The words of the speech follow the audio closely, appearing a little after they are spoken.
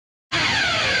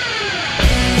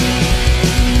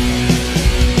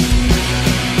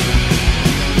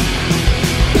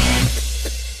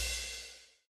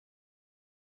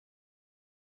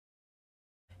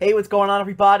Hey, what's going on,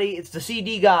 everybody? It's the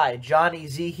CD guy, Johnny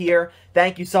Z here.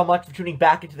 Thank you so much for tuning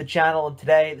back into the channel, and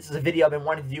today, this is a video I've been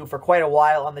wanting to do for quite a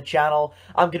while on the channel.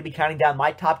 I'm going to be counting down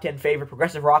my top 10 favorite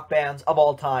progressive rock bands of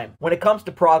all time. When it comes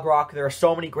to prog rock, there are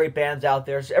so many great bands out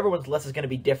there, so everyone's list is going to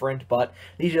be different, but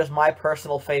these are just my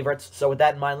personal favorites. So with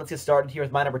that in mind, let's get started here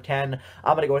with my number 10.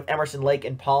 I'm going to go with Emerson, Lake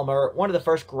and Palmer, one of the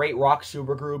first great rock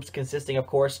supergroups, consisting, of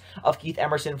course, of Keith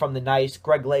Emerson from The Nice,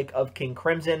 Greg Lake of King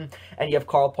Crimson, and you have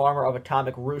Carl Palmer of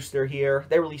Atomic Rooster here.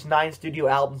 They released 9 studio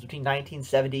albums between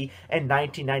 1970 and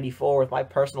 1994, with my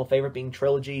personal favorite being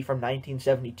Trilogy from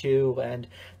 1972, and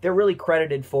they're really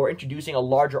credited for introducing a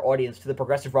larger audience to the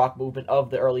progressive rock movement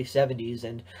of the early 70s,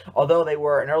 and although they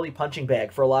were an early punching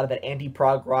bag for a lot of that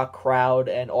anti-prog rock crowd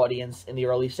and audience in the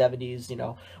early 70s, you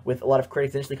know, with a lot of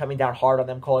critics initially coming down hard on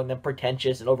them, calling them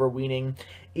pretentious and overweening,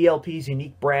 ELP's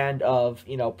unique brand of,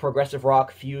 you know, progressive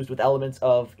rock fused with elements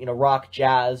of, you know, rock,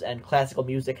 jazz, and classical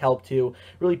music helped to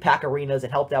really pack arenas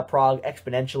and helped out prog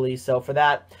exponentially. So for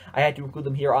that, I had to include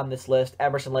them here on this list.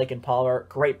 Emerson, Lake and Palmer,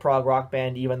 great prog rock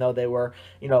band, even though they were,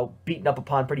 you know, beaten up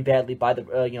upon pretty badly by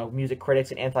the, you know, music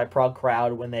critics and anti-prog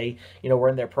crowd when they, you know, were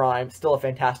in their prime. Still a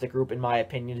fantastic group, in my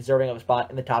opinion, deserving of a spot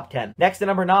in the top 10. Next, at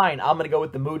number 9, I'm going to go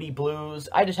with the Moody Blues.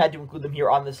 I just had to include them here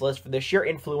on this list for their sheer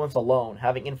influence alone,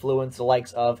 having influenced the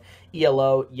likes of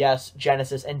ELO, Yes,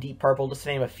 Genesis, and Deep Purple, just to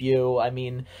name a few. I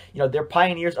mean, you know, they're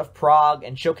pioneers of prog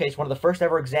and showcased one of the first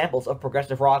ever examples of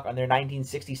progressive rock on their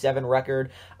 1967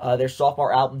 record, their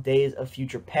sophomore album, Days of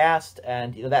Future Past,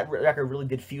 and, you know, that record really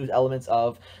did fuse elements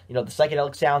of, you know, the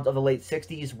psychedelic sounds of the late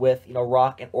 60s with, you know,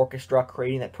 rock and orchestra,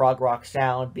 creating that prog rock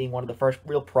sound, being one of the first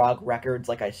real prog records,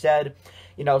 like I said.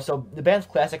 You know, so the band's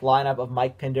classic lineup of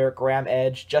Mike Pinder, Graham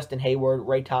Edge, Justin Hayward,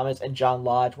 Ray Thomas, and John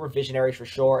Lodge were visionaries for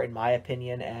sure, in my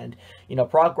opinion, and, you know,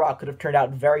 prog rock could have turned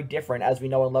out very different as we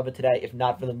know and love it today if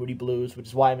not for the Moody Blues, which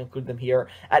is why I'm including them here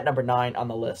at number 9 on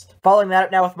the list. Following that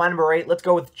up now with my number 8, let's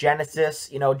go with Genesis.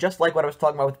 You know, just like what I was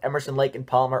talking about with Emerson, Lake and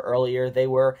Palmer earlier, they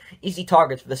were easy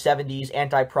targets for the 70s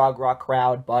anti-prog rock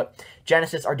crowd, but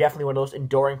Genesis are definitely one of those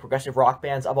enduring progressive rock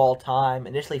bands of all time,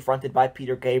 initially fronted by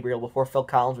Peter Gabriel before Phil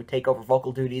Collins would take over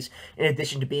vocal duties, in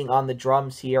addition to being on the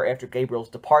drums here after Gabriel's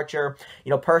departure. You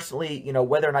know, personally, you know,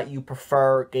 whether or not you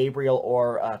prefer Gabriel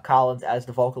or Collins as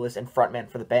the vocalist and frontman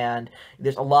for the band,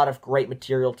 there's a lot of great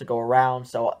material to go around.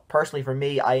 So personally for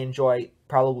me, I enjoy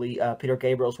probably Peter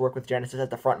Gabriel's work with Genesis as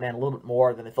the frontman a little bit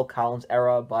more than the Phil Collins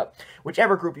era, but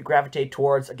whichever group you gravitate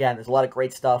towards, again, there's a lot of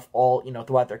great stuff all, you know,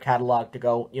 throughout their catalog to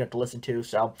go, you know, to listen to.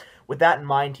 So with that in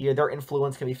mind here, their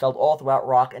influence can be felt all throughout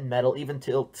rock and metal, even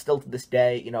still to this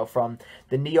day, you know, from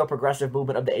the neo-progressive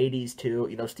movement of the 80s to,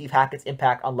 you know, Steve Hackett's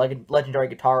impact on legendary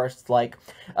guitarists like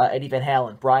Eddie Van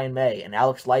Halen, Brian May, and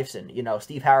Alex Lifeson. You know,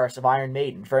 Steve Harris of Iron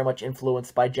Maiden, very much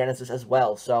influenced by Genesis as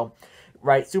well. So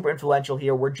right, super influential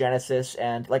here were Genesis,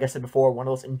 and like I said before, one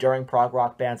of those enduring prog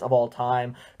rock bands of all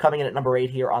time, coming in at number 8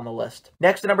 here on the list.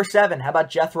 Next, at number 7, how about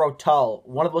Jethro Tull,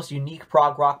 one of the most unique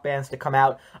prog rock bands to come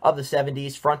out of the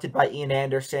 70s, fronted by Ian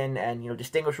Anderson, and, you know,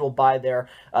 distinguishable by their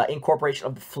incorporation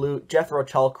of the flute. Jethro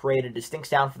Tull created a distinct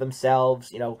sound for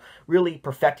themselves, you know, really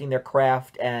perfecting their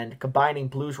craft and combining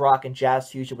blues rock and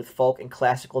jazz fusion with folk and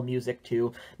classical music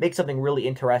to make something really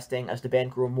interesting as the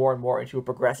band grew more and more into a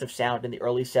progressive sound in the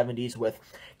early 70s with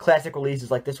classic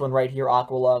releases like this one right here,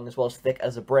 Aqualung, as well as Thick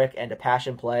as a Brick and A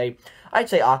Passion Play. I'd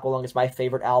say Aqualung is my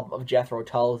favorite album of Jethro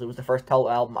Tull's. It was the first Tull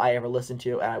album I ever listened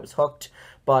to, and I was hooked.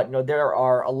 But, you know, there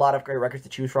are a lot of great records to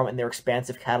choose from in their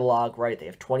expansive catalog, right? They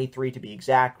have 23 to be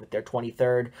exact, with their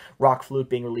 23rd Rock Flute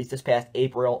being released this past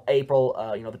April.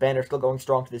 You know, the band are still going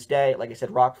strong to this day. Like I said,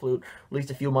 Rock Flute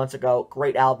released a few months ago.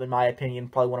 Great album, in my opinion.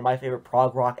 Probably one of my favorite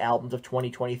prog rock albums of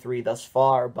 2023 thus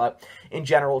far. But in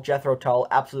general, Jethro Tull,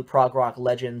 absolute prog rock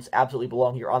legends, absolutely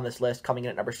belong here on this list, coming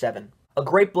in at number 7. A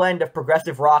great blend of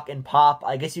progressive rock and pop.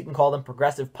 I guess you can call them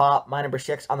progressive pop. My number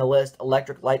 6 on the list,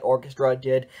 Electric Light Orchestra,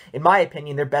 did, in my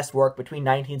opinion, their best work between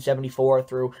 1974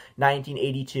 through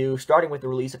 1982, starting with the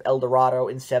release of El Dorado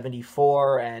in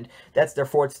 74, and that's their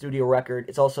 4th studio record.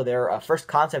 It's also their first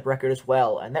concept record as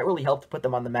well, and that really helped put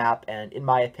them on the map, and in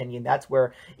my opinion, that's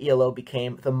where ELO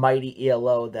became the mighty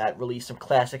ELO that released some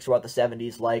classics throughout the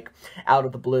 70s, like Out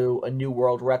of the Blue, A New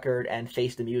World record, and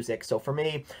Face the Music. So for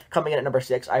me, coming in at number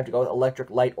 6, I have to go with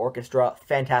Electric Light Orchestra.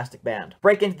 Fantastic band.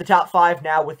 Break into the top 5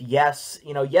 now with Yes.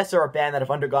 Yes are a band that have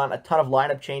undergone a ton of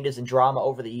lineup changes and drama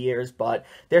over the years, but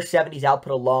their 70s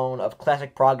output alone of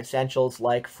classic prog essentials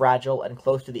like Fragile and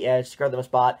Close to the Edge secured them a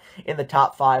spot in the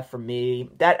top 5 for me.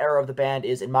 That era of the band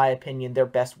is, in my opinion, their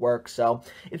best work, so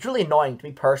it's really annoying to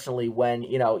me personally when,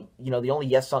 the only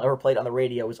Yes song ever played on the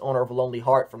radio is Owner of a Lonely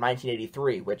Heart from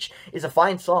 1983, which is a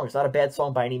fine song. It's not a bad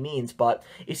song by any means, but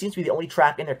it seems to be the only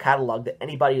track in their catalog that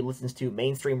anybody who listens to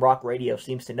mainstream rock radio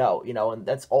seems to know, and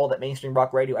that's all that mainstream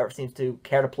rock radio ever seems to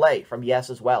care to play from Yes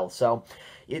as well. So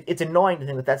it's annoying to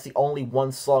think that that's the only one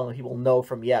song that people know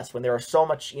from Yes, when there are so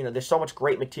much, there's so much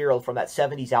great material from that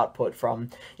 70s output, from,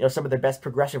 some of their best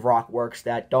progressive rock works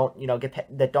that don't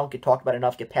get talked about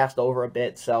enough, get passed over a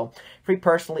bit. So for me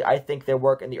personally, I think their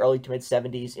work in the early to mid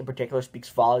 70s in particular speaks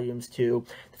volumes to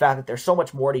the fact that there's so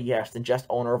much more to Yes than just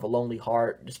Owner of a Lonely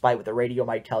Heart, despite what the radio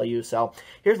might tell you. So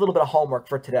here's a little bit of homework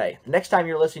for today. The next time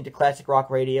you're listening to classic rock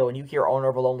radio and you hear Owner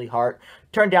of a Lonely Heart,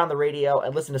 turn down the radio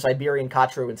and listen to Siberian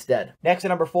Kotru instead. Next, at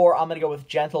number 4, I'm going to go with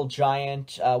Gentle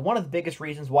Giant. One of the biggest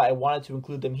reasons why I wanted to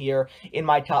include them here in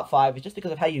my top 5 is just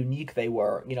because of how unique they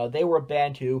were. They were a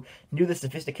band who knew the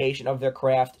sophistication of their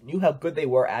craft, knew how good they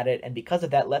were at it, and because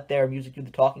of that, let their music do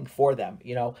the talking for them.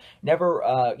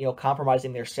 Never,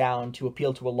 compromising their sound to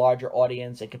appeal to a larger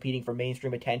audience and competing for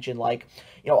mainstream attention like,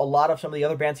 a lot of some of the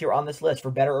other bands here on this list,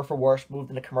 for better or for worse,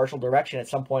 moved in a commercial direction at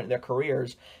some point in their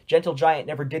careers. Gentle Giant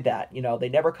never did that. They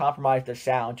never compromised their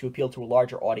sound to appeal to a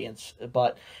larger audience,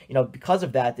 but, because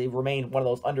of that, they remain one of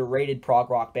those underrated prog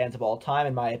rock bands of all time,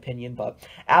 in my opinion, but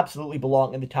absolutely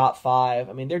belong in the top 5.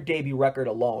 I mean, their debut record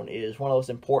alone is one of those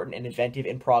important and inventive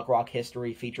in prog rock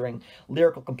history, featuring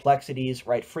lyrical complexities,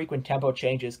 frequent tempo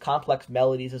changes, complex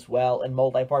melodies as well, and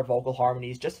multi-part vocal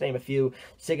harmonies, just to name a few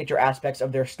signature aspects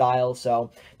of their style.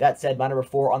 So, that said, my number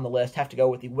 4 on the list have to go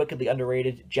with the wickedly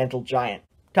underrated Gentle Giant.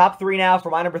 Top 3 now. For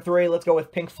my number 3, let's go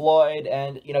with Pink Floyd,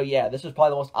 and, this was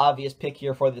probably the most obvious pick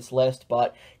here for this list,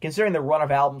 but considering the run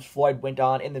of albums Floyd went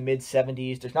on in the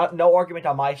mid-70s, there's no argument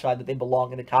on my side that they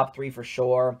belong in the top 3 for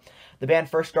sure. The band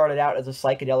first started out as a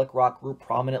psychedelic rock group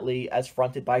prominently as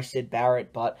fronted by Syd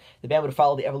Barrett, but the band would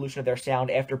follow the evolution of their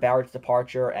sound after Barrett's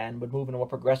departure and would move in a more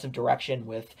progressive direction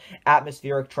with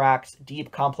atmospheric tracks,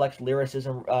 deep, complex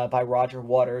lyricism by Roger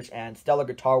Waters, and stellar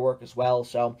guitar work as well.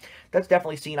 So that's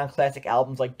definitely seen on classic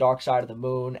albums like Dark Side of the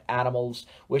Moon, Animals,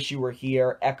 Wish You Were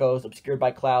Here, Echoes, Obscured by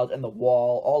Clouds, and The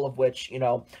Wall, all of which,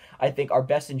 I think are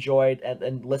best enjoyed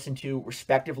and listened to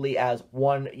respectively as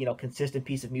one, consistent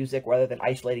piece of music rather than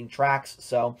isolating tracks.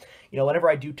 So, whenever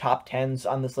I do top 10s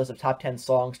on this list of top 10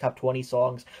 songs, top 20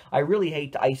 songs, I really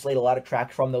hate to isolate a lot of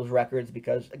tracks from those records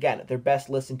because, again, they're best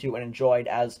listened to and enjoyed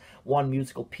as one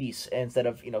musical piece instead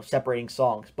of, separating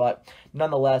songs. But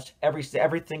nonetheless, every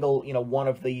single, one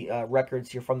of the records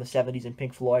here from the 70s in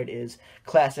Pink Floyd is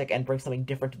classic and brings something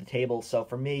different to the table. So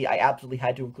for me, I absolutely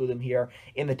had to include them here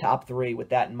in the top 3 with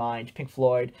that in mind. Pink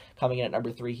Floyd coming in at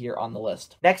number 3 here on the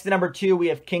list. Next, at number 2, we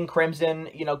have King Crimson.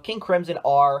 King Crimson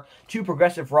are to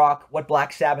progressive rock what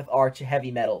Black Sabbath are to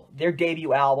heavy metal. Their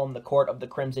debut album, The Court of the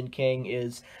Crimson King,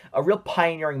 is a real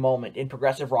pioneering moment in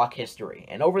progressive rock history.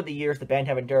 And over the years, the band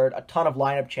have endured a ton of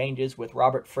lineup changes, with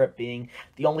Robert Fripp being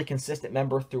the only consistent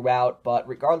member throughout. But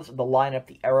regardless of the lineup,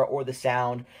 the era, or the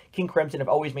sound, King Crimson have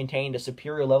always maintained a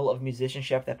superior level of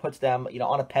musicianship that puts them,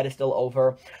 on a pedestal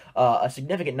over a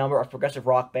significant number of progressive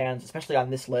rock bands, especially on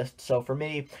this list. So for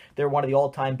me, they're one of the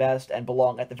all-time best and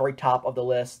belong at the very top of the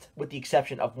list, with the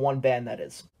exception of one band, that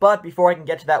is. But before I can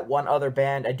get to that one other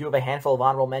band, I do have a handful of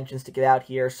honorable mentions to get out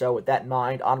here. So with that in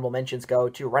mind, honorable mentions go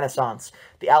to Renaissance,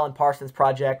 the Alan Parsons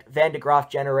Project, Van de Graaff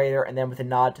Generator, and then with a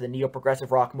nod to the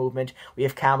neo-progressive rock movement, we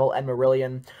have Camel and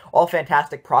Marillion. All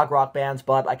fantastic prog rock bands,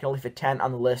 but I can only fit 10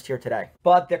 on the list here today.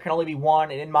 But there can only be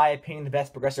one, and in my opinion, the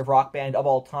best progressive rock band of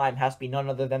all time has to be none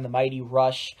other than the mighty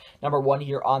Rush, number 1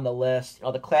 here on the list.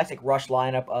 The classic Rush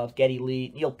lineup of Geddy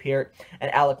Lee, Neil Peart,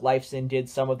 and Alec Lifeson did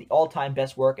some of the all-time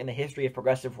best work in the history of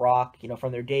progressive rock,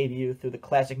 from their debut through the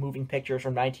classic Moving Pictures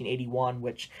from 1981,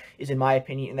 which is, in my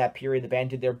opinion, in that period, the band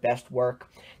did their best work.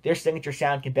 Their signature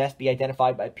sound can best be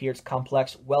identified by Peart's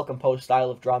complex, well-composed style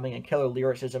of drumming and killer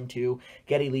lyricism to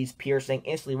Geddy Lee's piercing,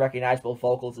 instantly recognizable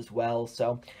vocals as well.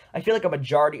 So I feel like a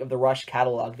majority of the Rush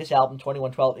catalog, this album,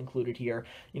 2112 included here,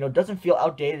 doesn't feel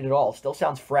outdated at all. Still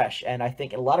sounds fresh, and I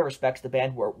think in a lot of respects the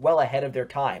band were well ahead of their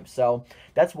time. So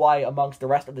that's why amongst the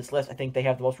rest of this list, I think they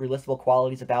have the most relistable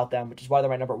qualities about them, which is why they're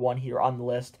my number 1 here on the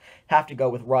list. Have to go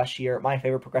with Rush here, my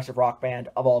favorite progressive rock band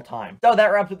of all time. So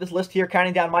that wraps up this list here,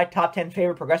 counting down my top 10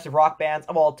 favorite progressive rock bands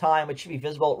of all time, which should be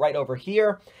visible right over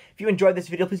here. If you enjoyed this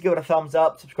video, please give it a thumbs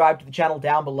up, subscribe to the channel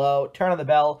down below, turn on the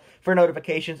bell for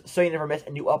notifications so you never miss a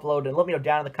new upload, and and let me know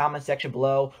down in the comment section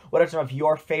below what are some of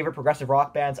your favorite progressive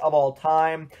rock bands of all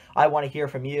time. I want to hear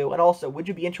from you. And also, would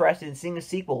you be interested in seeing a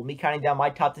sequel, me counting down my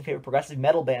top 10 favorite progressive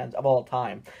metal bands of all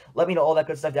time? Let me know all that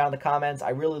good stuff down in the comments. I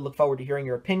really look forward to hearing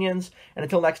your opinions. And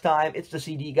until next time, it's the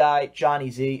CD guy, Johnny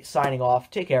Z, signing off.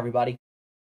 Take care, everybody.